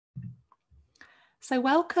So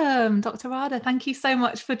welcome, Dr. Radha. Thank you so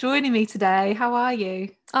much for joining me today. How are you?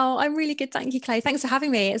 Oh, I'm really good. Thank you, Clay. Thanks for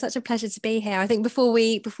having me. It's such a pleasure to be here. I think before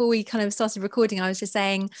we kind of started recording, I was just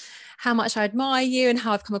saying how much I admire you and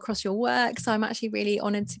how I've come across your work. So I'm actually really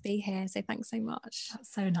honoured to be here. So thanks so much.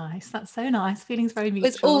 That's so nice. That's so nice. Feelings very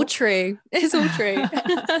It's all mutual. true. It's all true.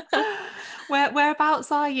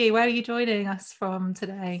 Whereabouts are you? Where are you joining us from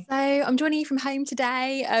today? So I'm joining you from home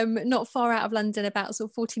today, not far out of London, about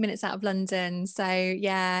sort of 40 minutes out of London. So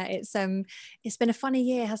yeah, it's been a funny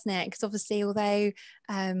year, hasn't it? Because obviously, although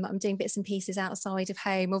I'm doing bits and pieces outside of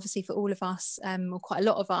home, obviously for all of us, or quite a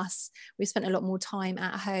lot of us, we've spent a lot more time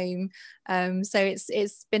at home. So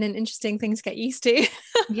it's been an interesting thing to get used to.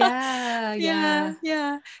 Yeah, Yeah, yeah.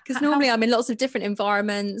 yeah. Because How normally I'm in lots of different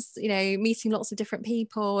environments, meeting lots of different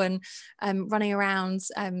people and running around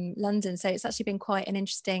London. So it's actually been quite an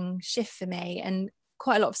interesting shift for me and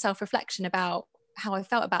quite a lot of self-reflection about how I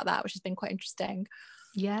felt about that, which has been quite interesting.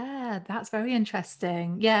 Yeah, that's very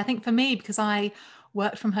interesting. Yeah, I think for me, because I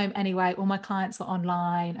worked from home anyway, all my clients are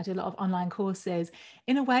online. I do a lot of online courses.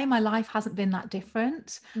 In a way, my life hasn't been that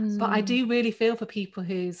different. But I Mm, do really feel for people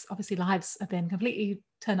whose obviously lives have been completely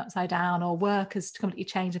turned upside down or work has completely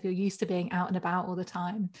changed if you're used to being out and about all the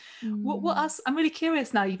time. What mm. else? I'm really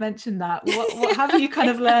curious now you mentioned that. What have you kind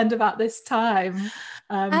of learned about this time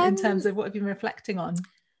in terms um, of what have you been reflecting on?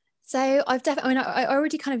 So I've definitely, I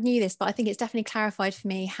already kind of knew this, but I think it's definitely clarified for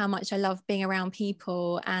me how much I love being around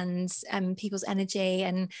people and people's energy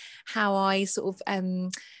and how I sort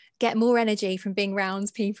of get more energy from being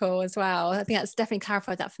around people as well. I think that's definitely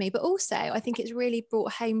clarified that for me. But also, I think it's really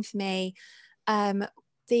brought home for me um,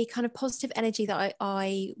 the kind of positive energy that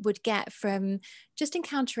I would get from just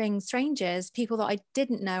encountering strangers, people that I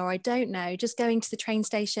didn't know or I don't know, just going to the train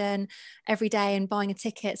station every day and buying a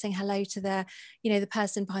ticket, saying hello to the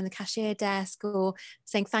person behind the cashier desk, or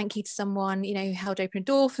saying thank you to someone, who held open a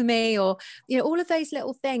door for me, or, all of those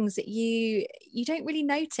little things that you don't really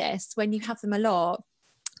notice when you have them a lot.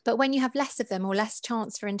 But when you have less of them or less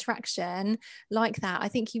chance for interaction like that, I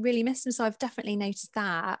think you really miss them. So I've definitely noticed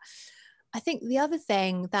that. I think the other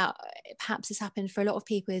thing that perhaps has happened for a lot of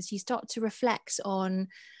people is you start to reflect on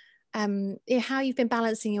how you've been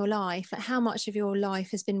balancing your life, like how much of your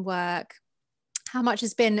life has been work, how much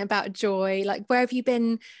has been about joy, like where have you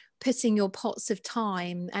been putting your pots of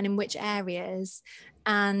time and in which areas,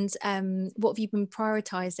 and what have you been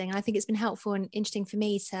prioritizing. And I think it's been helpful and interesting for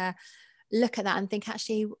me to look at that and think,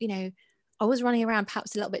 actually, I was running around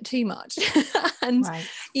perhaps a little bit too much. And, Right.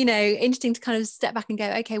 interesting to kind of step back and go,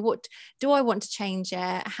 okay, what do I want to change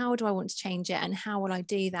it? How do I want to change it? And how will I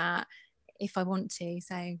do that if I want to?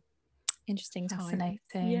 So interesting time.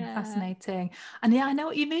 Fascinating, Yeah. fascinating. And yeah, I know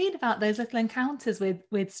what you mean about those little encounters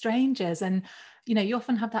with strangers. And you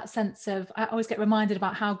often have that sense of, I always get reminded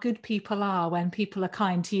about how good people are when people are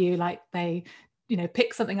kind to you, like they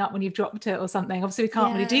pick something up when you've dropped it or something. Obviously we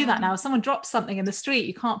can't really do Yeah. that now. If someone drops something in the street,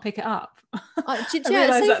 you can't pick it up. I Yeah, it's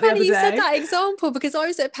realized so that the other funny you said day. that example, because I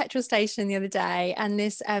was at a petrol station the other day, and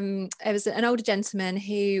this it was an older gentleman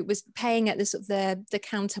who was paying at the sort of the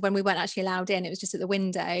counter when we weren't actually allowed in. It was just at the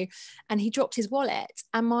window, and he dropped his wallet.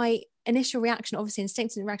 And my initial reaction, obviously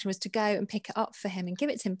instinctive reaction, was to go and pick it up for him and give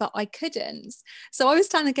it to him, but I couldn't. So I was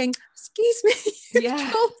standing there going, "Excuse me, you've Yeah,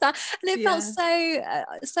 dropped that," and it felt yeah.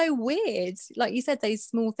 so weird. Like you said, those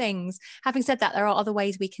small things. Having said that, there are other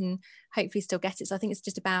ways we can hopefully still get it. So I think it's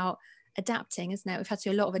just about adapting, isn't it? We've had to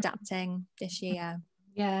do a lot of adapting this year.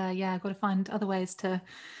 Yeah, I've got to find other ways to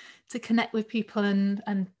connect with people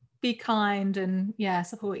and be kind and yeah,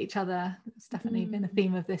 support each other. It's definitely been a Mm.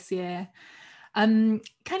 theme of this year. Can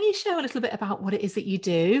you share a little bit about what it is that you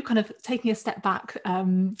do, kind of taking a step back,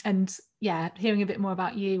 and yeah, hearing a bit more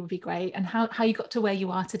about you would be great, and how you got to where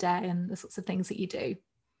you are today and the sorts of things that you do.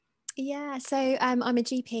 Yeah, so I'm a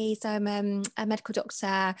GP, so I'm a medical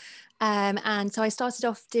doctor, and so I started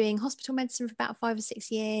off doing hospital medicine for about 5 or 6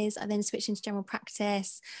 years. I then switched into general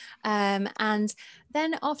practice, and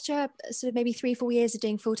then after sort of maybe 3 or 4 years of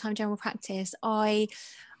doing full-time general practice, I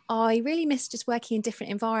really miss just working in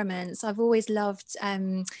different environments. I've always loved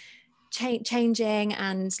changing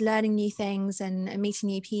and learning new things and meeting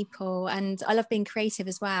new people, and I love being creative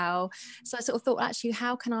as well. So I sort of thought, actually,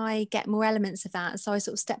 how can I get more elements of that? So I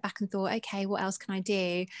sort of stepped back and thought, okay, what else can I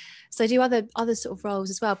do? So I do other sort of roles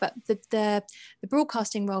as well, but the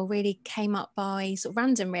broadcasting role really came up by sort of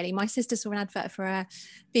random. Really, my sister saw an advert for a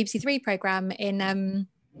BBC 3 program in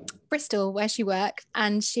Bristol where she worked,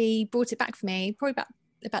 and she brought it back for me probably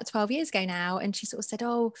about 12 years ago now, and she sort of said,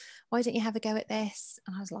 oh, why don't you have a go at this?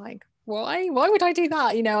 And I was like, why would I do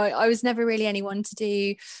that? I was never really anyone to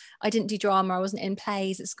do, I didn't do drama, I wasn't in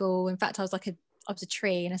plays at school. In fact, I was like a I was a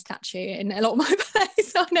tree and a statue in a lot of my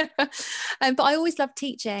plays. I never, but I always loved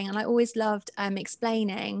teaching, and I always loved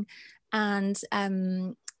explaining and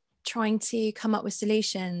trying to come up with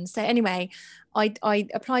solutions. So anyway, I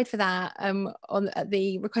applied for that at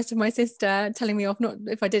the request of my sister, telling me off not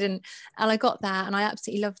if I didn't, and I got that, and I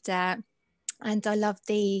absolutely loved it. And I loved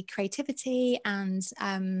the creativity and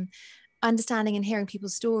understanding and hearing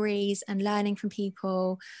people's stories and learning from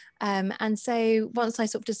people. And so once I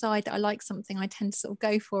sort of decide that I like something, I tend to sort of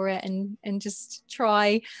go for it and just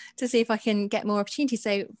try to see if I can get more opportunities.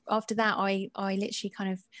 So after that, I literally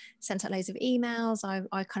kind of sent out loads of emails.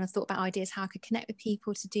 I kind of thought about ideas how I could connect with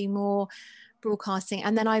people to do more broadcasting.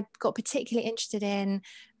 And then I got particularly interested in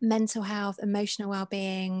mental health, emotional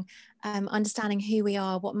well-being, understanding who we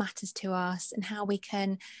are, what matters to us, and how we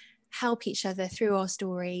can help each other through our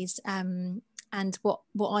stories, and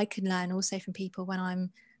what I can learn also from people when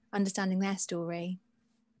I'm understanding their story.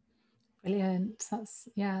 Brilliant.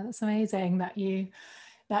 That's amazing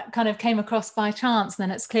that kind of came across by chance, and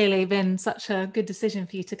then it's clearly been such a good decision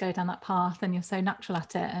for you to go down that path, and you're so natural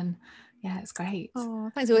at it, and yeah, it's great.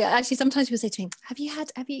 Oh, thanks. Well, actually, sometimes people say to me, have you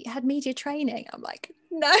had media training? I'm like,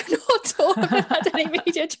 no, not at all. I haven't had any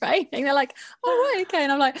media training. They're like, oh, right, okay.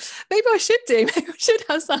 And I'm like, maybe I should do. Maybe I should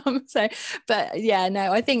have some. So, but yeah,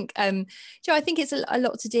 no, I think, Joe, I think it's a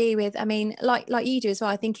lot to do with, I mean, like you do as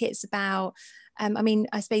well. I think it's about, I mean,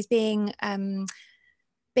 I suppose being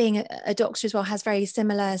a doctor as well has very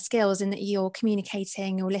similar skills in that you're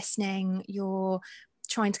communicating, you're listening, you're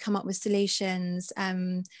trying to come up with solutions.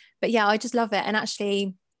 But yeah, I just love it. And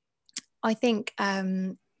actually, I think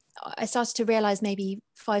I started to realize maybe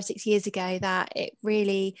 5-6 years ago that it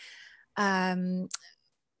really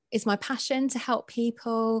is my passion to help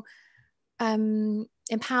people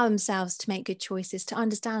empower themselves to make good choices, to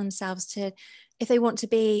understand themselves, to, if they want to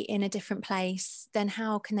be in a different place, then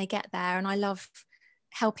how can they get there? And I love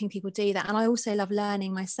helping people do that. And I also love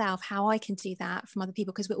learning myself how I can do that from other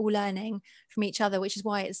people, because we're all learning from each other, which is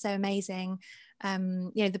why it's so amazing.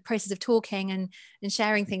 The process of talking and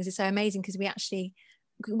sharing things is so amazing, because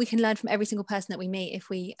we can learn from every single person that we meet if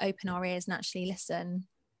we open our ears and actually listen.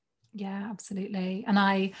 Yeah, absolutely. And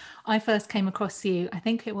I first came across you, I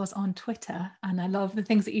think it was on Twitter, and I love the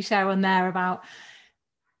things that you share on there about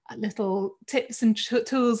little tips and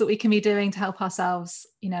tools that we can be doing to help ourselves,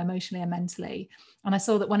 emotionally and mentally. And I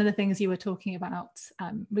saw that one of the things you were talking about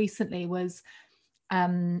recently was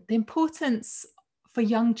the importance for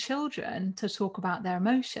young children to talk about their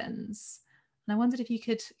emotions. And I wondered if you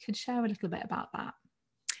could share a little bit about that.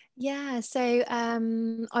 Yeah, so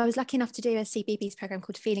I was lucky enough to do a CBeebies program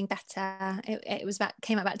called Feeling Better. It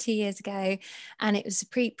came out about 2 years ago, and it was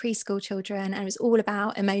preschool children, and it was all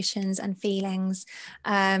about emotions and feelings.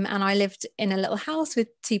 And I lived in a little house with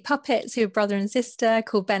 2 puppets who were brother and sister,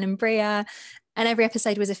 called Ben and Bria. And every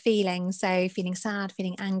episode was a feeling. So feeling sad,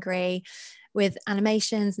 feeling angry, with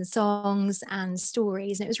animations and songs and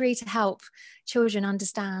stories. And it was really to help children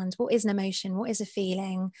understand what is an emotion, what is a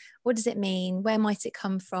feeling, what does it mean, where might it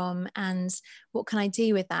come from, and what can I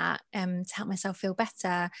do with that to help myself feel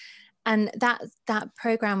better. And that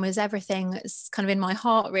program was everything that's kind of in my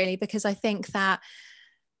heart, really, because I think that,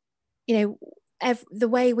 the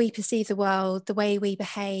way we perceive the world, the way we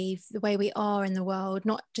behave, the way we are in the world,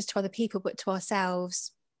 not just to other people, but to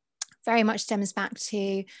ourselves, very much stems back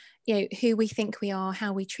to who we think we are,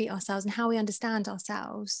 how we treat ourselves, and how we understand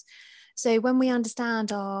ourselves. So when we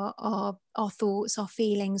understand our thoughts, our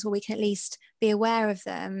feelings, or we can at least be aware of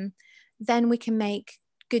them, then we can make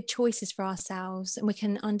good choices for ourselves, and we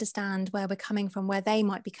can understand where we're coming from, where they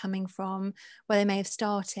might be coming from, where they may have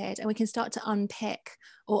started, and we can start to unpick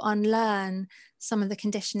or unlearn some of the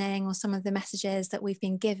conditioning or some of the messages that we've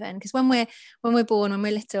been given. Because when we're born, when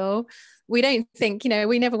we're little, we don't think,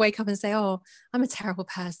 we never wake up and say, oh, I'm a terrible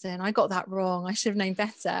person, I got that wrong, I should have known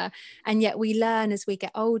better. And yet we learn as we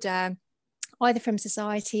get older, either from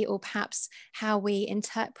society or perhaps how we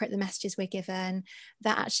interpret the messages we're given,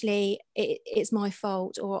 that actually it's my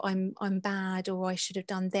fault, or I'm bad, or I should have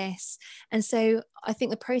done this. And so I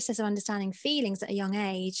think the process of understanding feelings at a young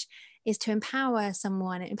age is to empower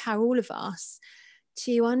someone, empower all of us,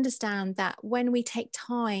 to understand that when we take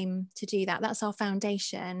time to do that, that's our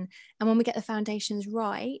foundation. And when we get the foundations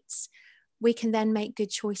right, we can then make good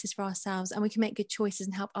choices for ourselves, and we can make good choices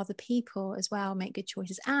and help other people as well make good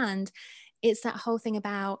choices. And it's that whole thing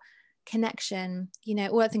about connection,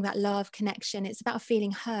 all that thing about love, connection. It's about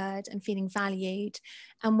feeling heard and feeling valued.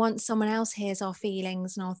 And once someone else hears our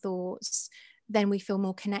feelings and our thoughts, then we feel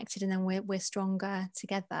more connected, and then we're stronger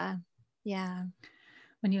together. Yeah.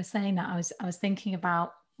 When you were saying that, I was thinking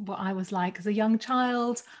about what I was like as a young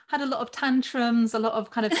child. Had a lot of tantrums, a lot of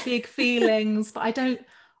kind of big feelings, but I don't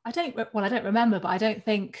remember, but I don't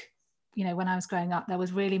think, you know, when I was growing up, there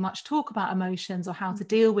was really much talk about emotions or how to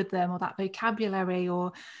deal with them, or that vocabulary,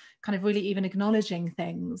 or kind of really even acknowledging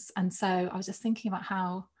things. And so I was just thinking about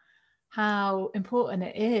how important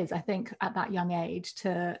it is, I think, at that young age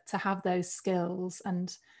to have those skills.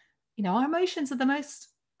 And, you know, our emotions are the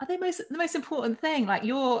most important thing. Like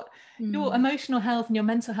your emotional health and your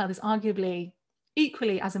mental health is arguably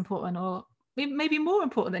equally as important, or maybe more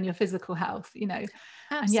important than your physical health, you know.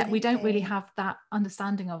 Absolutely. And yet we don't really have that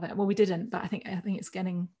understanding of it. Well, we didn't, but I think it's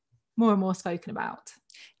getting more and more spoken about.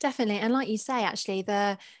 Definitely. And like you say, actually,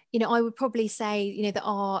 I would probably say, you know, that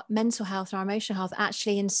our mental health and our emotional health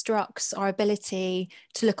actually instructs our ability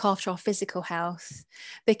to look after our physical health.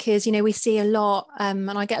 Because, you know, we see a lot, and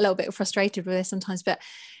I get a little bit frustrated with this sometimes, but,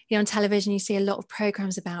 you know, on television, you see a lot of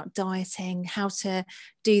programs about dieting, how to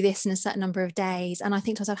do this in a certain number of days. And I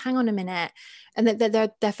think to myself, hang on a minute. And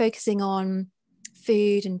that they're focusing on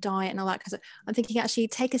food and diet and all that. Because I'm thinking, actually,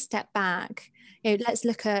 take a step back. You know, let's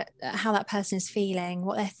look at how that person is feeling,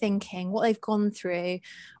 what they're thinking, what they've gone through,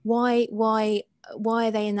 why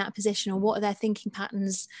are they in that position, or what are their thinking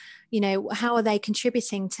patterns, you know, how are they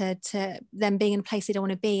contributing to them being in a place they don't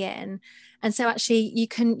want to be in. And so actually you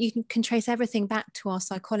can trace everything back to our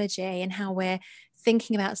psychology and how we're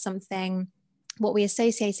thinking about something, what we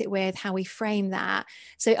associate it with, how we frame that.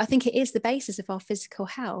 So I think it is the basis of our physical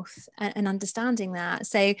health, and understanding that.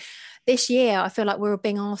 So this year, I feel like we're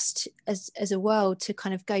being asked as a world to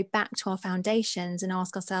kind of go back to our foundations and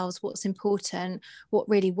ask ourselves what's important, what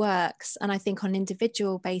really works. And I think on an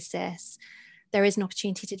individual basis, there is an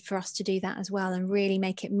opportunity for us to do that as well, and really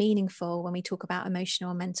make it meaningful when we talk about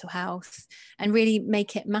emotional and mental health, and really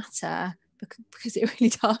make it matter, because it really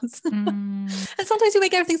does. And sometimes we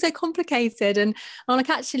make everything so complicated, and I'm like,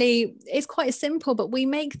 actually it's quite simple, but we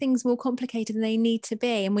make things more complicated than they need to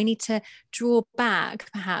be. And we need to draw back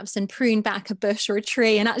perhaps and prune back a bush or a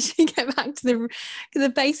tree and actually get back to the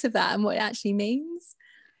base of that and what it actually means.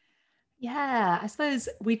 Yeah, I suppose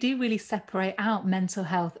we do really separate out mental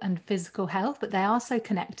health and physical health, but they are so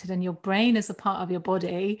connected, and your brain is a part of your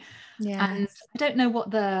body. Yeah. And I don't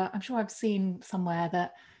know I'm sure I've seen somewhere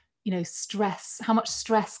that, you know, how much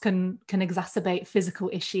stress can exacerbate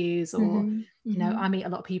physical issues, or, you know, I meet a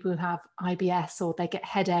lot of people who have IBS, or they get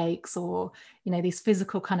headaches, or, you know, these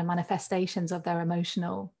physical kind of manifestations of their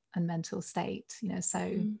emotional and mental state, you know, so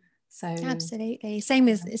Absolutely. Same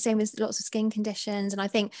with lots of skin conditions. And I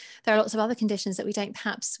think there are lots of other conditions that we can't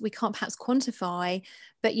perhaps quantify,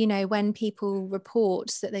 but, you know, when people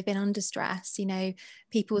report that they've been under stress, you know,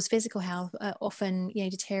 people's physical health often, you know,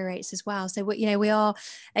 deteriorates as well. So, you know, we are,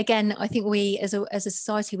 again, I think we as a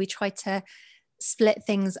society, we try to split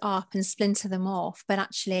things up and splinter them off, but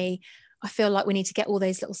actually I feel like we need to get all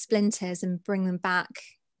those little splinters and bring them back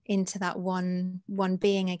into that one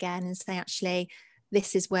being again, and say, actually,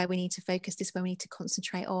 this is where we need to focus, this is where we need to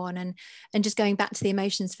concentrate on. And just going back to the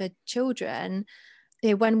emotions for children,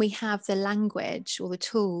 you know, when we have the language or the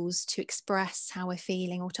tools to express how we're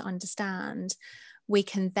feeling or to understand, we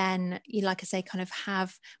can then, like I say, kind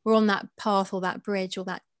of we're on that path or that bridge or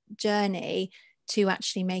that journey to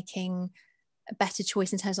actually making a better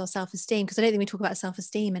choice in terms of our self-esteem. Because I don't think we talk about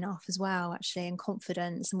self-esteem enough as well, actually, and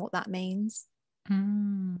confidence and what that means.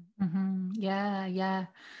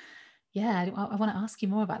 Yeah, I want to ask you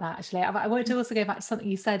more about that, actually. I wanted to also go back to something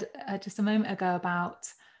you said just a moment ago about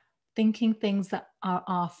thinking things that are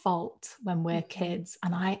our fault when we're kids.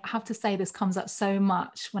 And I have to say, this comes up so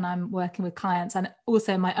much when I'm working with clients, and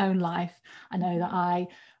also in my own life. I know that I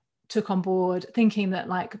took on board thinking that,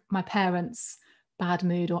 like, my parents' bad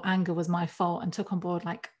mood or anger was my fault, and took on board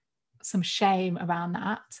like some shame around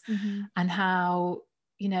that. And how,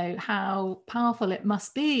 you know, how powerful it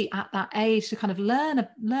must be at that age to kind of learn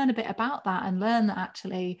a bit about that, and learn that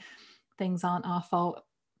actually things aren't our fault.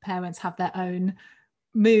 Parents have their own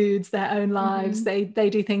moods, their own lives. They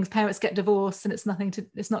do things. Parents get divorced, and it's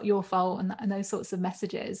not your fault, and those sorts of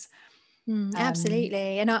messages.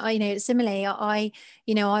 Absolutely. And I, you know, similarly,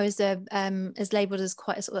 you know, I was as labeled as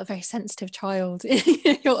quite a sort of very sensitive child.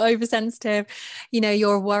 You're oversensitive, you know,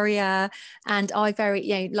 you're a worrier. And I very,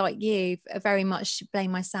 you know, like you, very much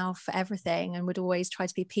blame myself for everything, and would always try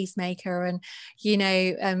to be peacemaker, and, you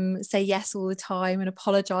know, say yes all the time and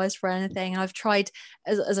apologize for anything. And I've tried,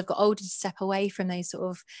 as I've got older, to step away from those sort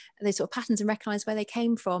of patterns and recognize where they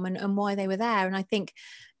came from, and why they were there. And I think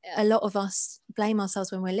a lot of us blame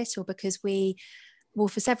ourselves when we're little because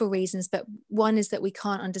for several reasons, but one is that we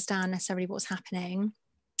can't understand necessarily what's happening.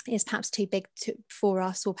 is perhaps too big for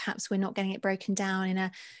us, or perhaps we're not getting it broken down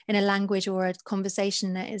in a language or a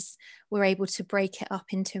conversation that is, we're able to break it up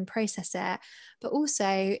into and process it. But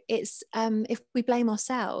also it's if we blame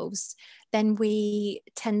ourselves, then we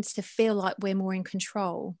tend to feel like we're more in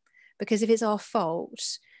control, because if it's our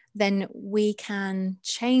fault, then we can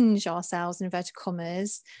change ourselves in inverted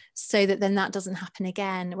commas so that then that doesn't happen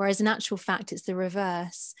again. Whereas in actual fact, it's the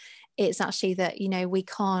reverse. It's actually that, you know, we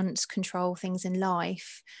can't control things in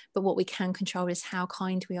life, but what we can control is how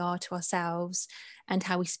kind we are to ourselves and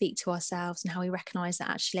how we speak to ourselves, and how we recognize that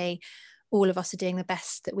actually all of us are doing the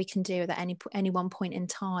best that we can do at any one point in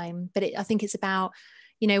time. But I think it's about,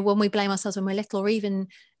 you know, when we blame ourselves when we're little, or even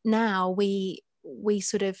now, we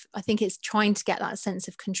sort of, I think it's trying to get that sense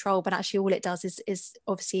of control, but actually all it does is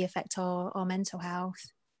obviously affect our mental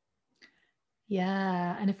health.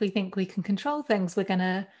 Yeah. And if we think we can control things, we're going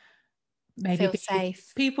to maybe feel be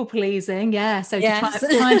safe, people pleasing. Yeah. So yes.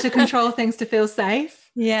 trying to control things to feel safe.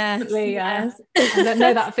 Yes, Yes. yes. I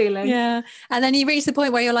know that feeling. Yeah. And then you reach the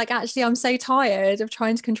point where you're like, actually, I'm so tired of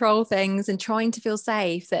trying to control things and trying to feel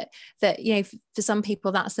safe that, you know, for some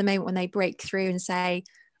people, that's the moment when they break through and say,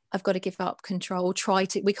 I've got to give up control.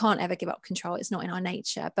 We can't ever give up control. It's not in our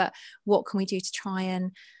nature. But what can we do to try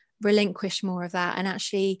and relinquish more of that and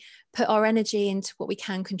actually put our energy into what we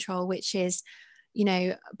can control, which is, you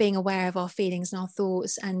know, being aware of our feelings and our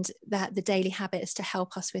thoughts, and that the daily habits to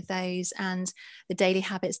help us with those, and the daily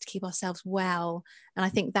habits to keep ourselves well. And I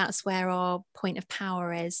think that's where our point of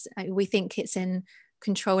power is. We think it's in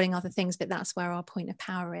controlling other things, but that's where our point of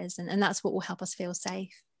power is, and that's what will help us feel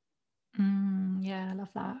safe. Yeah, I love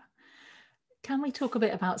that. Can we talk a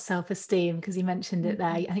bit about self-esteem, because you mentioned it there?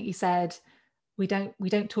 I think you said we don't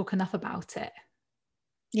talk enough about it.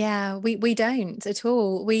 Yeah, we don't at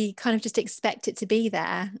all. We kind of just expect it to be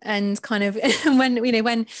there, and kind of when, you know,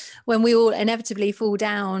 when we all inevitably fall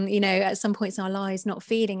down, you know, at some points in our lives, not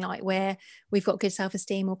feeling like we've got good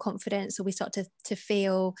self-esteem or confidence, or we start to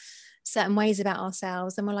feel certain ways about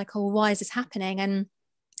ourselves, and we're like, oh, why is this happening? And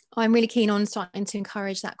I'm really keen on starting to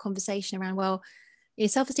encourage that conversation around, well, your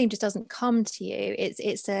self-esteem just doesn't come to you.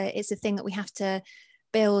 It's a thing that we have to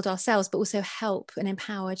build ourselves, but also help and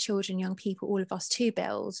empower children, young people, all of us to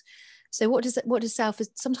build. So what does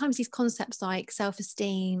sometimes these concepts like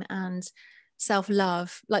self-esteem and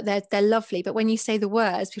self-love, like they're lovely, but when you say the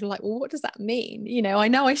words, people are like, well, what does that mean? You know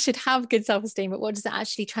I should have good self-esteem, but what does that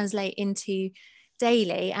actually translate into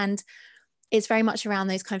daily? And it's very much around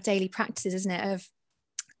those kind of daily practices, isn't it,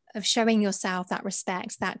 of showing yourself that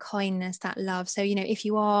respect, that kindness, that love. So, you know, if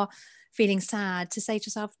you are feeling sad, to say to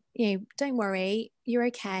yourself, you know, don't worry, you're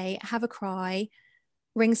okay, have a cry,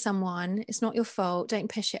 ring someone, it's not your fault,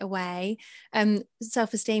 don't push it away.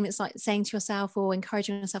 Self-esteem, it's like saying to yourself or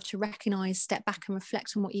encouraging yourself to recognize, step back and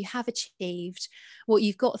reflect on what you have achieved, what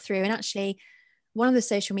you've got through. And actually, one of the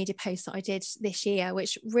social media posts that I did this year,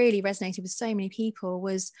 which really resonated with so many people,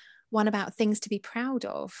 was one about things to be proud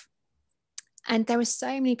of. And there were so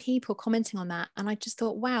many people commenting on that, and I just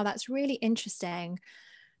thought, wow, that's really interesting.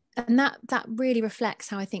 And that really reflects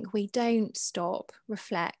how I think we don't stop,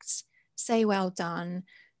 reflect, say well done,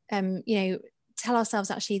 you know, tell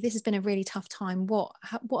ourselves, actually, this has been a really tough time. What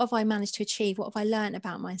have I managed to achieve? What have I learned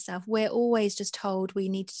about myself? We're always just told we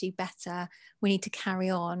need to do better, we need to carry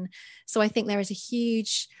on. So I think there is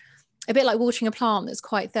a bit like watering a plant that's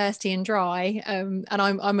quite thirsty and dry, and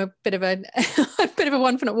I'm a bit of a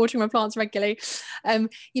one for not watering my plants regularly.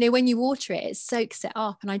 You know, when you water it, it soaks it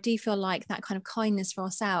up, and I do feel like that kind of kindness for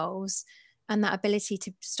ourselves and that ability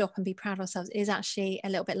to stop and be proud of ourselves is actually a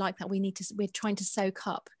little bit like that. We're trying to soak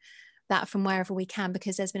up that from wherever we can,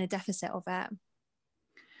 because there's been a deficit of it.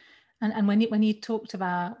 And when you talk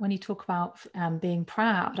about being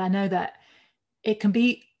proud, I know that it can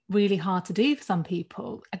be really hard to do for some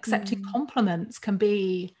people. Accepting compliments can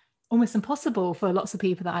be almost impossible for lots of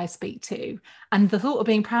people that I speak to. And the thought of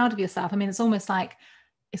being proud of yourself, I mean, it's almost like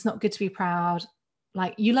it's not good to be proud.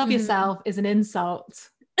 Like, you love yourself is an insult.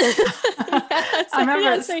 I remember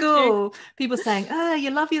at school, people saying, oh,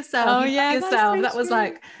 you love yourself, you love yourself. So that was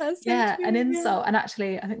like, an insult. And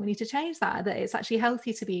actually, I think we need to change that it's actually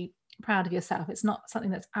healthy to be proud of yourself. It's not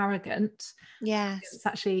something that's arrogant. Yes. It's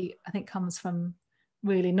actually, I think, comes from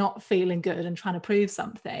really not feeling good and trying to prove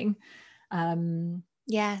something.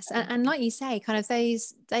 Yes, and like you say, kind of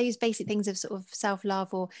those basic things of sort of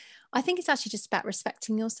self-love, or I think it's actually just about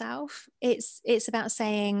respecting yourself. It's about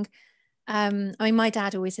saying, I mean, my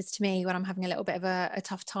dad always says to me when I'm having a little bit of a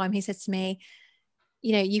tough time, he says to me,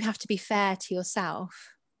 you know, you have to be fair to yourself.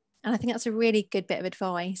 And I think that's a really good bit of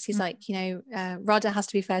advice. He's like, Radha has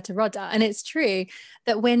to be fair to Radha. And it's true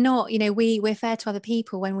that we're not, we're fair to other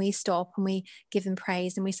people when we stop and we give them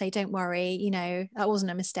praise and we say, don't worry, that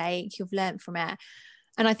wasn't a mistake. You've learned from it.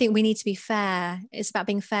 And I think we need to be fair. It's about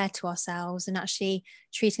being fair to ourselves and actually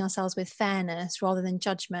treating ourselves with fairness rather than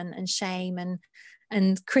judgment and shame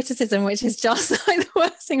and criticism, which is just like the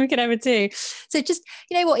worst thing we could ever do. So just,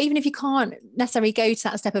 even if you can't necessarily go to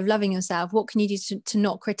that step of loving yourself, what can you do to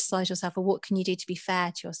not criticize yourself, or what can you do to be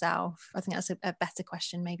fair to yourself? I think that's a better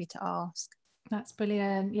question maybe to ask. That's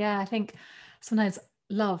brilliant. Yeah, I think sometimes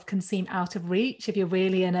love can seem out of reach if you're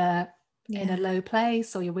really in a low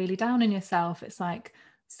place, or you're really down on yourself. It's like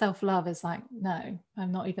self-love is like, no,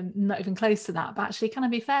 I'm not even close to that. But actually, can I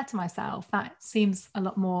be fair to myself? That seems a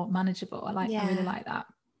lot more manageable. I really like that.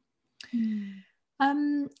 I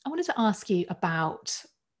wanted to ask you about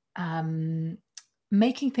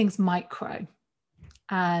making things micro.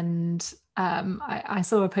 And I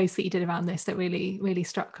saw a post that you did around this that really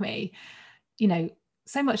struck me.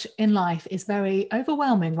 So much in life is very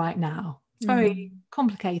overwhelming right now. It's very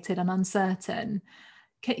complicated and uncertain.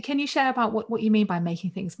 Can you share about what you mean by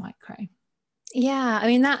making things micro? Yeah, I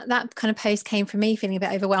mean, that kind of post came from me feeling a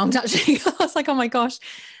bit overwhelmed, actually. I was like, oh my gosh,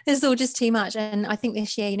 this is all just too much. And I think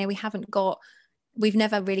this year, we've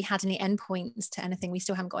never really had any endpoints to anything. We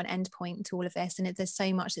still haven't got an endpoint to all of this. And there's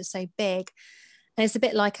so much that's so big. And it's a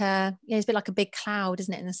bit like a big cloud,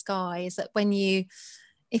 isn't it, in the sky? Is that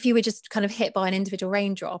if you were just kind of hit by an individual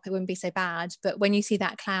raindrop, it wouldn't be so bad. But when you see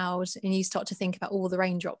that cloud and you start to think about all the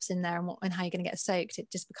raindrops in there and how you're going to get soaked, it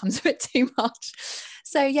just becomes a bit too much.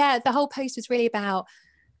 So yeah, the whole post was really about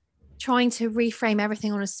trying to reframe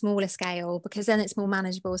everything on a smaller scale, because then it's more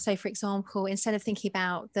manageable. So for example, instead of thinking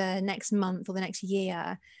about the next month or the next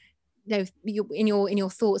year, in your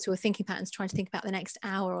thoughts or thinking patterns, trying to think about the next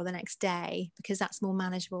hour or the next day, because that's more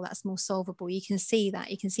manageable, that's more solvable. You can see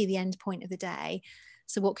the end point of the day.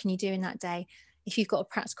 So what can you do in that day? If you've got a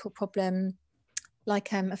practical problem,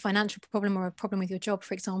 like a financial problem or a problem with your job,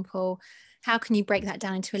 for example, how can you break that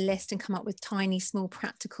down into a list and come up with tiny, small,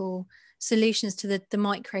 practical solutions to the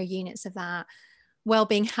micro units of that?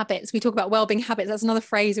 Well-being habits. We talk about well-being habits. That's another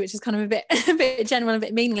phrase which is kind of a bit general, a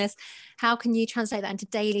bit meaningless. How can you translate that into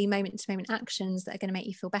daily moment-to-moment actions that are going to make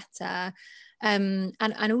you feel better? And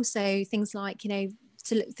also things like,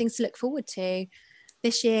 things to look forward to.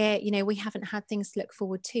 This year, we haven't had things to look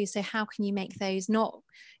forward to. So how can you make those, not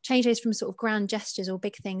change those from sort of grand gestures or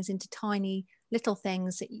big things into tiny little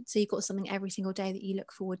things, so you've got something every single day that you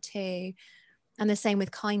look forward to? And the same with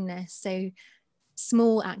kindness. So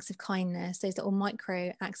small acts of kindness, those little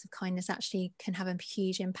micro acts of kindness, actually can have a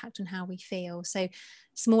huge impact on how we feel. So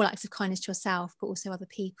small acts of kindness to yourself, but also other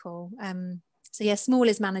people. So yeah, small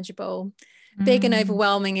is manageable. Big and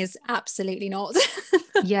overwhelming is absolutely not.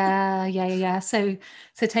 Yeah. So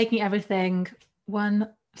taking everything one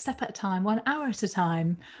step at a time, 1 hour at a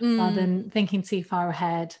time, rather than thinking too far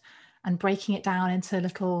ahead, and breaking it down into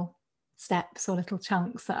little steps or little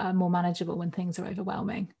chunks that are more manageable when things are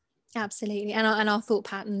overwhelming. Absolutely. And our thought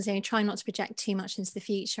patterns, trying not to project too much into the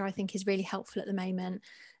future, I think is really helpful at the moment.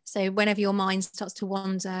 So whenever your mind starts to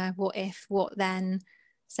wander, what if, what then,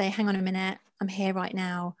 say, hang on a minute, I'm here right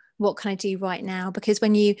now. What can I do right now? Because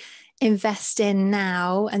when you invest in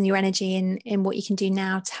now and your energy in what you can do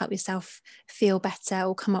now to help yourself feel better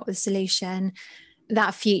or come up with a solution,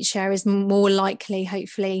 that future is more likely,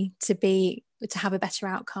 hopefully, to have a better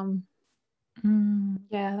outcome.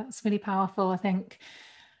 Yeah, that's really powerful. I think,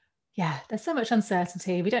 there's so much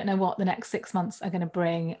uncertainty. We don't know what the next 6 months are going to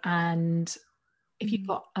bring. And if you've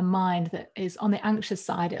got a mind that is on the anxious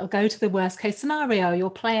side, it'll go to the worst case scenario. You'll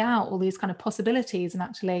play out all these kind of possibilities, and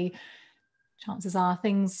actually chances are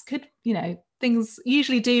things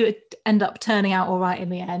usually do end up turning out all right in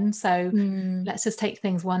the end. So let's just take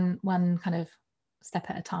things one kind of step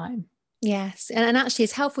at a time. Yes. And actually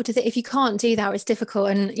it's helpful to if you can't do that, or it's difficult,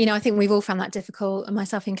 and I think we've all found that difficult,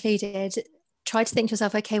 myself included, try to think to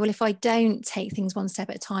yourself, okay, well, if I don't take things one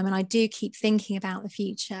step at a time and I do keep thinking about the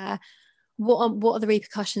future, what are the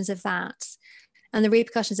repercussions of that? And the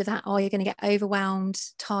repercussions of that are you're going to get overwhelmed,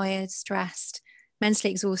 tired, stressed,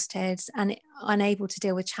 mentally exhausted, and unable to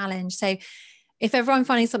deal with challenge. So if ever I'm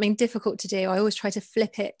finding something difficult to do, I always try to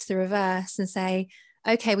flip it to the reverse and say,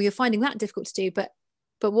 okay, well, you're finding that difficult to do, but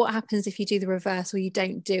what happens if you do the reverse or you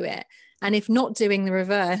don't do it? And if not doing the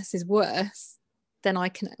reverse is worse, then I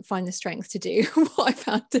can find the strength to do what I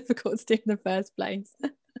found difficult to do in the first place.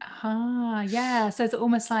 Yeah. So it's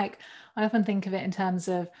almost like, I often think of it in terms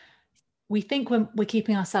of, we think we're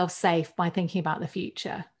keeping ourselves safe by thinking about the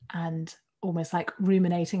future, and almost like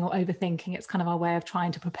ruminating or overthinking. It's kind of our way of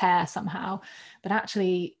trying to prepare somehow. But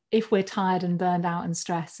actually, if we're tired and burned out and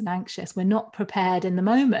stressed and anxious, we're not prepared in the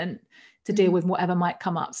moment to deal with whatever might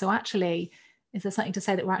come up. So actually, is there something to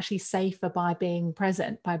say that we're actually safer by being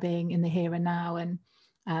present, by being in the here and now?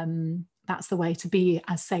 And that's the way to be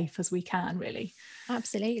as safe as we can, really.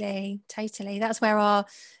 Absolutely, totally. That's where our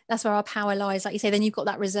power lies. Like you say, then you've got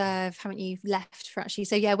that reserve, haven't you, left for actually.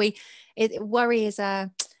 So yeah, worry is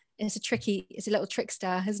it's a little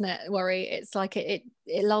trickster, isn't it? Worry. It's like it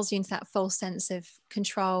lulls you into that false sense of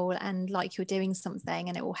control and like you're doing something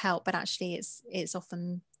and it will help, but actually it's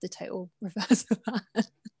often the total reverse of that.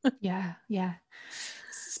 Yeah.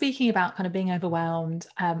 Speaking about kind of being overwhelmed,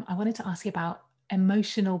 I wanted to ask you about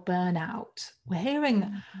emotional burnout. We're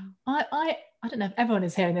hearing, I don't know if everyone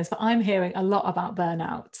is hearing this, but I'm hearing a lot about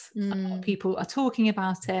burnout. A lot of people are talking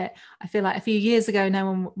about it. I feel like a few years ago, no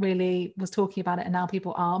one really was talking about it, and now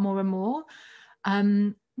people are more and more.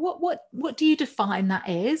 What do you define that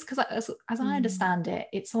is? Because as I understand it,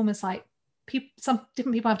 it's almost like some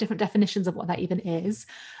different people have different definitions of what that even is.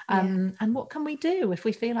 And what can we do if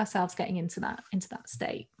we feel ourselves getting into that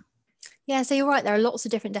state? Yeah, so you're right, there are lots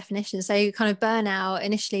of different definitions. So kind of burnout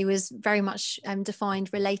initially was very much defined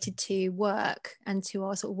related to work and to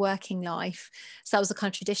our sort of working life. So that was the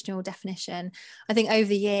kind of traditional definition. I think over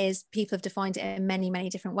the years people have defined it in many, many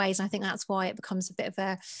different ways, and I think that's why it becomes a bit of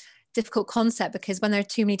a difficult concept, because when there are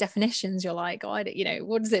too many definitions, you're like, oh,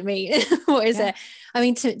 what does it mean? What is it? I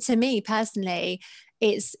mean, to me personally,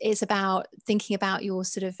 it's about thinking about your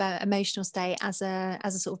sort of emotional state as a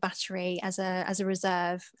sort of battery, as a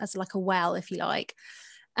reserve, as like a well, if you like.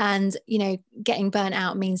 And getting burnt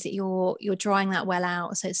out means that you're drying that well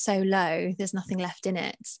out, so it's so low there's nothing left in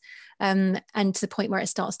it, and to the point where it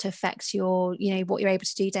starts to affect your what you're able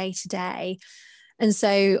to do day to day. And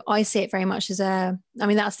so I see it very much as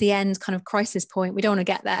that's the end kind of crisis point. We don't want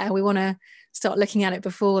to get there. We want to start looking at it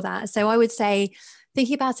before that. So I would say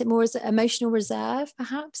thinking about it more as an emotional reserve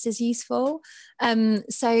perhaps is useful.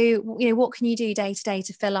 So what can you do day to day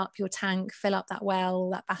to fill up your tank, fill up that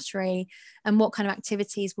well, that battery, and what kind of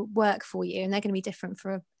activities will work for you? And they're going to be different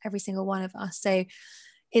for every single one of us. So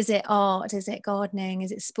is it art? Is it gardening?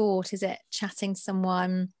 Is it sport? Is it chatting to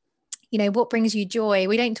someone? What brings you joy?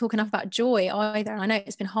 We don't talk enough about joy either. And I know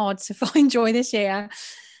it's been hard to find joy this year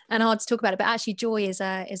and hard to talk about it, but actually joy is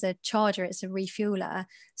a charger, it's a refueler.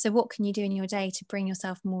 So what can you do in your day to bring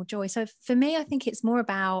yourself more joy? So for me, I think it's more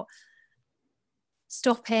about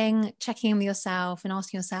stopping, checking in with yourself and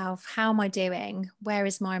asking yourself, how am I doing? Where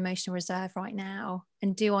is my emotional reserve right now?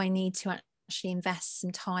 And do I need to actually invest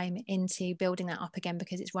some time into building that up again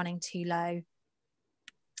because it's running too low?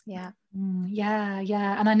 Yeah.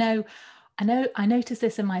 And I notice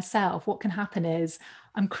this in myself. What can happen is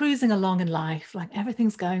I'm cruising along in life, like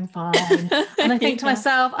everything's going fine. And I think to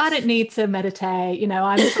myself, I don't need to meditate,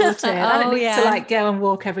 I'm sorted. I don't need to like go and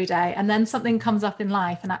walk every day. And then something comes up in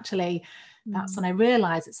life. And actually that's when I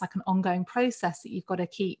realize it's like an ongoing process that you've got to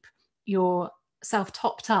keep yourself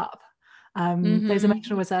topped up. Those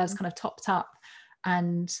emotional reserves kind of topped up,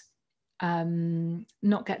 and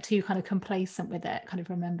not get too kind of complacent with it. Kind of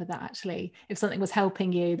remember that actually if something was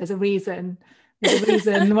helping you, there's a reason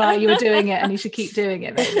why you were doing it, and you should keep doing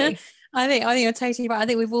it, maybe. I think you're totally right. I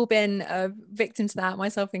think we've all been a victim to that,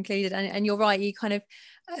 myself included. And you're right. You kind of,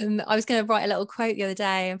 I was going to write a little quote the other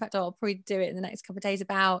day. In fact, I'll probably do it in the next couple of days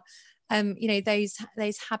about,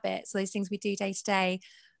 those habits, those things we do day to day.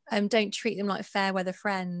 Don't treat them like fair weather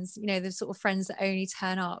friends, the sort of friends that only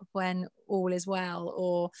turn up when all is well,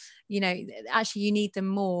 or actually you need them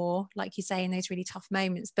more, like you say, in those really tough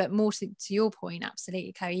moments, but more to your point,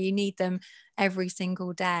 absolutely, Chloe, you need them every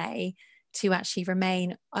single day to actually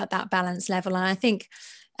remain at that balance level. And I think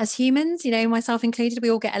as humans, myself included, we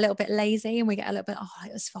all get a little bit lazy and we get a little bit, oh,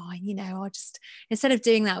 it was fine, I'll just, instead of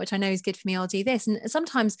doing that, which I know is good for me, I'll do this. And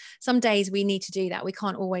sometimes, some days we need to do that. We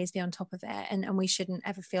can't always be on top of it, and we shouldn't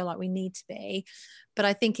ever feel like we need to be. But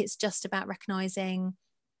I think it's just about recognizing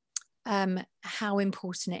how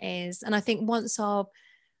important it is. And I think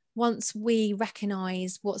once we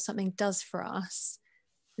recognize what something does for us,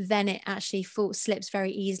 then it actually slips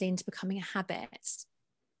very easily into becoming a habit.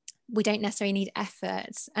 We don't necessarily need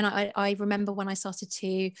effort. And I remember when I started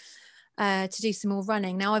to do some more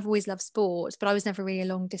running. Now, I've always loved sport, but I was never really a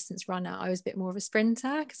long distance runner. I was a bit more of a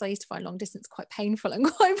sprinter because I used to find long distance quite painful and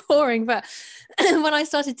quite boring. But when I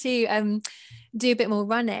started to do a bit more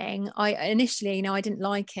running, I initially, I didn't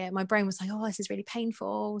like it. My brain was like, oh, this is really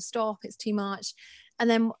painful. Stop, it's too much. And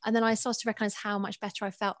then I started to recognize how much better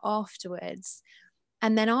I felt afterwards.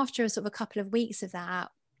 And then after a couple of weeks of that,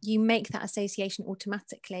 you make that association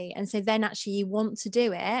automatically. And so then actually you want to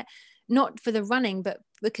do it, not for the running, but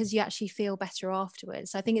because you actually feel better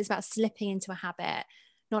afterwards. So I think it's about slipping into a habit,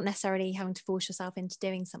 not necessarily having to force yourself into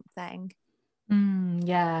doing something.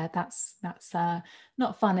 Yeah, that's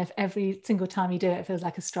not fun if every single time you do it, it feels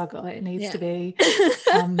like a struggle. It needs to be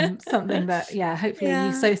something that, hopefully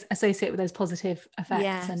you associate with those positive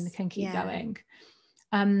effects and can keep going.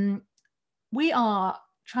 We are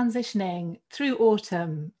transitioning through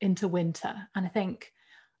autumn into winter, and I think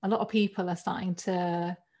a lot of people are starting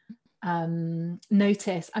to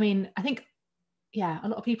notice. I mean, I think a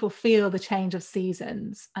lot of people feel the change of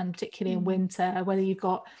seasons, and particularly in winter, whether you've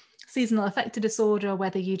got seasonal affective disorder or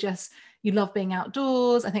whether you love being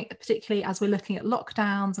outdoors. I think particularly as we're looking at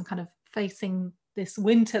lockdowns and kind of facing this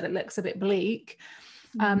winter that looks a bit bleak,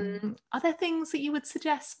 are there things that you would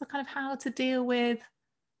suggest for kind of how to deal with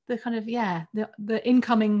the kind of the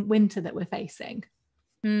incoming winter that we're facing?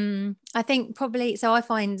 I think probably, so I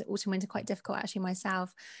find autumn winter quite difficult actually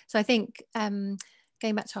myself. So I think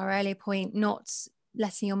going back to our earlier point, not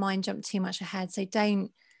letting your mind jump too much ahead. So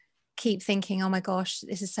don't keep thinking, oh my gosh,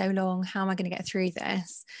 this is so long, how am I going to get through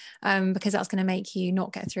this? Because that's going to make you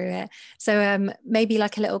not get through it. So maybe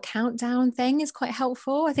like a little countdown thing is quite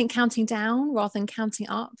helpful. I think counting down rather than counting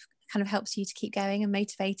up kind of helps you to keep going and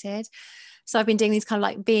motivated. So I've been doing these kind of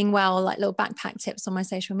like being well, like little backpack tips on my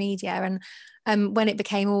social media. And when it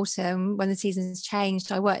became autumn, when the seasons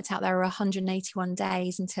changed, I worked out there were 181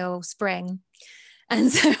 days until spring. And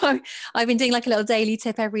so I've been doing like a little daily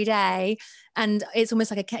tip every day, and it's almost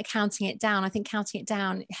like counting it down. I think counting it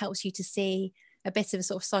down helps you to see a bit of a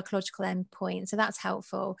sort of psychological endpoint. So that's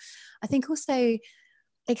helpful. I think also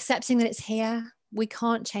accepting that it's here. We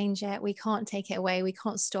can't change it. We can't take it away. We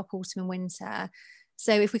can't stop autumn and winter.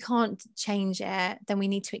 So if we can't change it, then we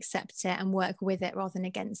need to accept it and work with it rather than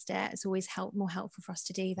against it. It's always more helpful for us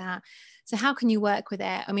to do that. So how can you work with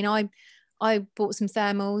it? I mean, I bought some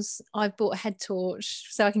thermals. I've bought a head torch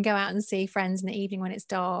so I can go out and see friends in the evening when it's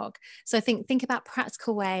dark. So I think about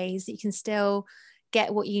practical ways that you can still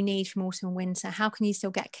get what you need from autumn and winter. How can you still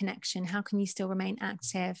get connection? How can you still remain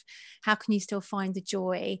active? How can you still find the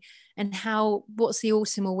joy? And what's the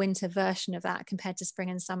autumn or winter version of that compared to spring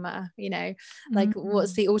and summer? Like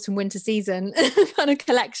what's the autumn winter season kind of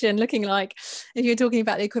collection looking like, if you're talking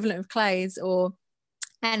about the equivalent of clothes or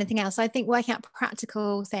anything else? So I think working out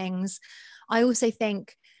practical things. I also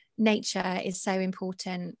think nature is so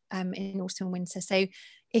important in autumn and winter. So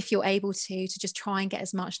if you're able to just try and get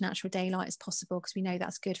as much natural daylight as possible, because we know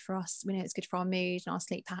that's good for us. We know it's good for our mood and our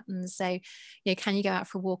sleep patterns. So, can you go out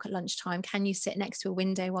for a walk at lunchtime? Can you sit next to a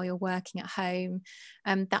window while you're working at home?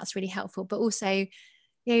 That's really helpful. But also,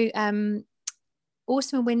 autumn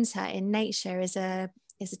and winter in nature is a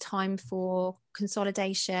time for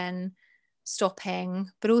consolidation, stopping,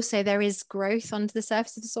 but also there is growth under the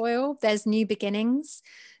surface of the soil. There's new beginnings.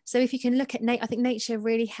 So if you can look at I think nature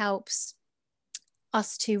really helps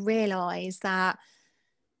us to realize that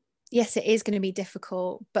yes, it is going to be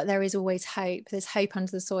difficult, but there is always hope. There's hope under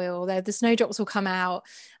the soil. The snowdrops will come out.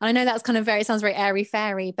 And I know that's kind of it sounds very airy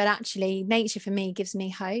fairy, but actually nature for me gives me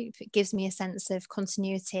hope. It gives me a sense of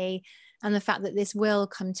continuity and the fact that this will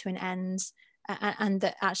come to an end, and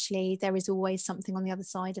that actually there is always something on the other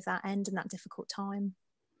side of that end and that difficult time.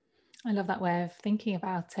 I love that way of thinking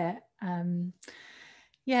about it.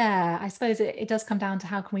 I suppose it does come down to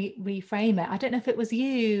how can we reframe it. I don't know if it was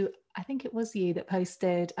you, I think it was you that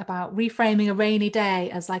posted about reframing a rainy day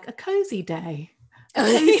as like a cozy day. A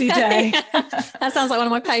cozy day. That sounds like one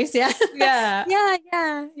of my posts. Yeah.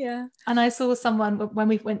 And I saw someone when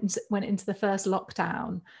we went into the first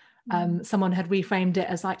lockdown, someone had reframed it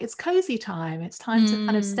as like, it's cozy time. It's time to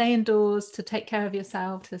kind of stay indoors, to take care of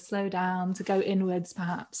yourself, to slow down, to go inwards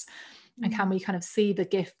perhaps. And can we kind of see the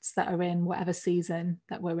gifts that are in whatever season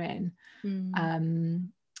that we're in?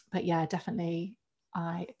 But yeah, definitely.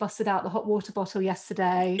 I busted out the hot water bottle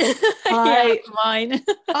yesterday. Mine.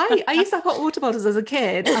 I used to have hot water bottles as a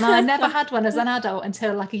kid, and I never had one as an adult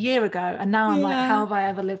until like a year ago. And now I'm like, how have I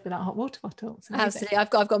ever lived without a hot water bottle? Absolutely. I've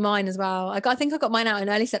got mine as well. I think I got mine out in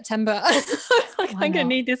early September. I'm gonna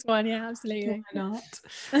need this one. Yeah, absolutely. Why not?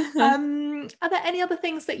 Are there any other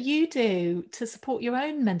things that you do to support your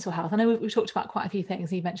own mental health? I know we've talked about quite a few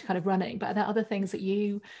things. You mentioned kind of running, but are there other things that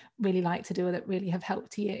you really like to do or that really have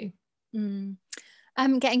helped you?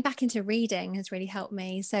 Getting back into reading has really helped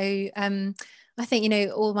me. So I think,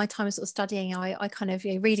 all my time sort of studying, I kind of,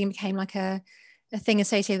 reading became like a thing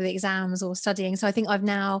associated with exams or studying. So I think I've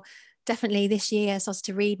now definitely this year started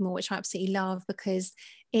to read more, which I absolutely love, because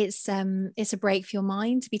it's a break for your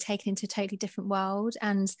mind to be taken into a totally different world.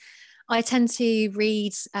 And I tend to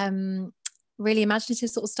read really imaginative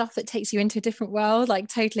sort of stuff that takes you into a different world, like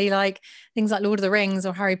totally like things like Lord of the Rings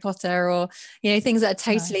or Harry Potter, or, you know, things that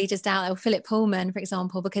are totally just out there, or Philip Pullman, for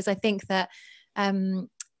example, because I think that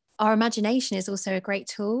our imagination is also a great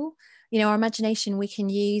tool. You know, our imagination we can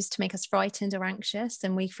use to make us frightened or anxious,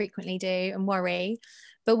 and we frequently do, and worry.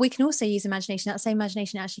 But we can also use imagination. That same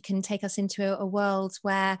imagination actually can take us into a world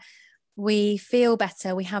where we feel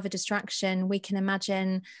better, we have a distraction, we can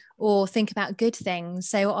imagine or think about good things.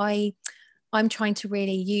 So I'm trying to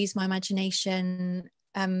really use my imagination,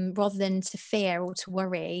 rather than to fear or to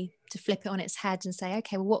worry, to flip it on its head and say,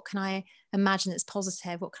 okay, well, what can I imagine that's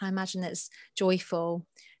positive? What can I imagine that's joyful?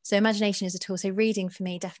 So imagination is a tool. So reading for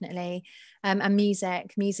me, definitely. And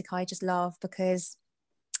music I just love, because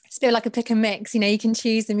it's a bit like a pick and mix. You know, you can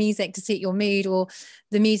choose the music to suit your mood, or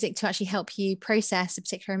the music to actually help you process a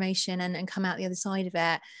particular emotion and come out the other side of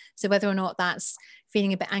it. So whether or not that's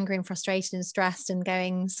feeling a bit angry and frustrated and stressed and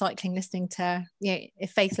going cycling, listening to, you know,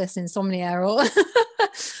 Faithless Insomnia, or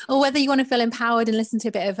or whether you want to feel empowered and listen to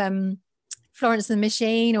a bit of Florence and the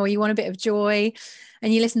Machine, or you want a bit of joy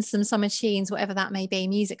and you listen to some summer tunes, whatever that may be.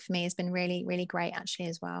 Music for me has been really, really great actually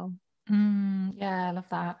as well. Yeah, I love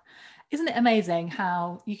that. Isn't it amazing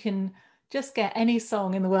how you can just get any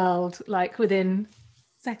song in the world like within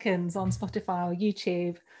seconds on Spotify or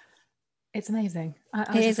YouTube? It's amazing. I was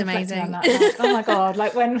It just is reflecting amazing. on that. Like, oh my God,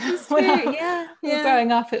 like when we were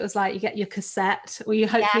growing up, it was like you get your cassette, or you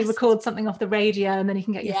hopefully record something off the radio, and then you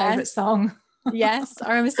can get your favorite song. Yes, I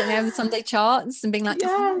remember sitting there with the Sunday charts and being like,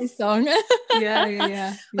 oh, this song.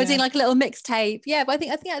 Yeah. Or doing like a little mixtape. Yeah, but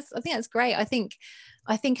I think that's great. I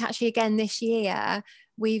think actually again this year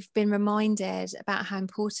we've been reminded about how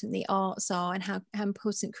important the arts are, and how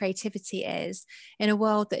important creativity is in a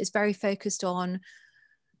world that is very focused on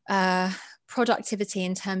productivity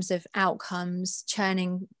in terms of outcomes,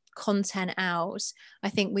 churning content out. I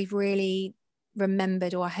think we've really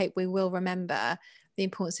remembered, or I hope we will remember, the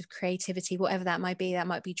importance of creativity, whatever that might be. That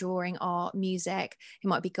might be drawing, art, music, it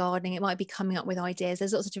might be gardening, it might be coming up with ideas.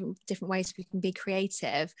 There's lots of different ways we can be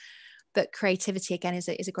creative, but creativity again is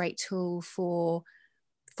a great tool for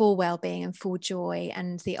well-being and for joy,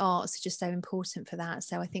 and the arts are just so important for that.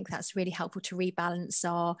 So I think that's really helpful to rebalance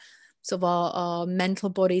our sort of our mental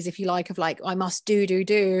bodies, if you like, of like, I must do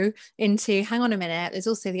into, hang on a minute, there's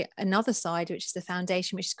also another side, which is the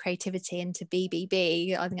foundation, which is creativity, into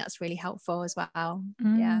BBB. I think that's really helpful as well.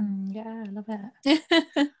 Yeah, I love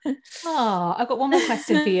it. Oh, I've got one more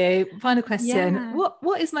question for you. Final question. Yeah.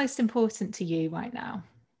 What is most important to you right now?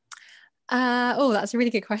 That's a really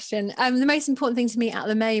good question. The most important thing to me at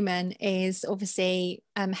the moment is obviously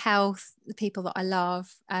health, the people that I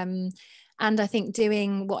love, and I think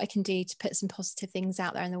doing what I can do to put some positive things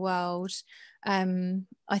out there in the world.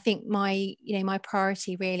 I think my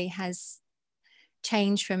priority really has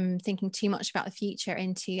changed from thinking too much about the future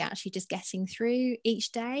into actually just getting through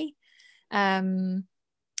each day. But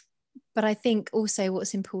I think also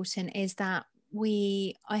what's important is that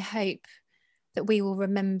I hope that we will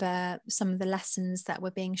remember some of the lessons that were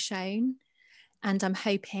being shown, and I'm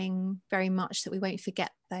hoping very much that we won't forget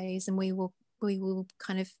those, and we will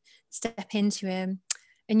kind of step into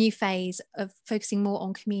a new phase of focusing more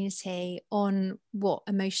on community, on what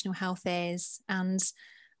emotional health is, and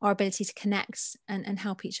our ability to connect and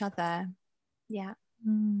help each other. Yeah.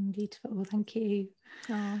 Beautiful. Thank you.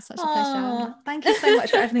 Oh, such a pleasure. Thank you so much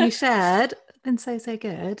for everything you shared. It's been so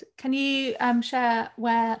good. Can you share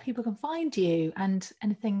where people can find you and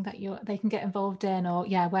anything that they can get involved in, or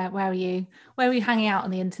where are you hanging out on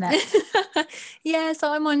the internet?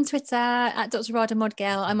 So I'm on Twitter at Dr Radha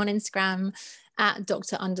Modgill. I'm on Instagram at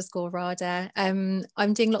Dr_Radha.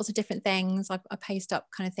 I'm doing lots of different things. I post up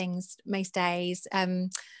kind of things most days,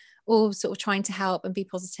 all sort of trying to help and be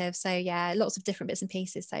positive. So lots of different bits and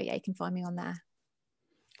pieces. So you can find me on there.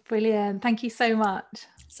 Brilliant. Thank you so much.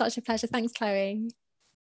 Such a pleasure. Thanks, Chloe.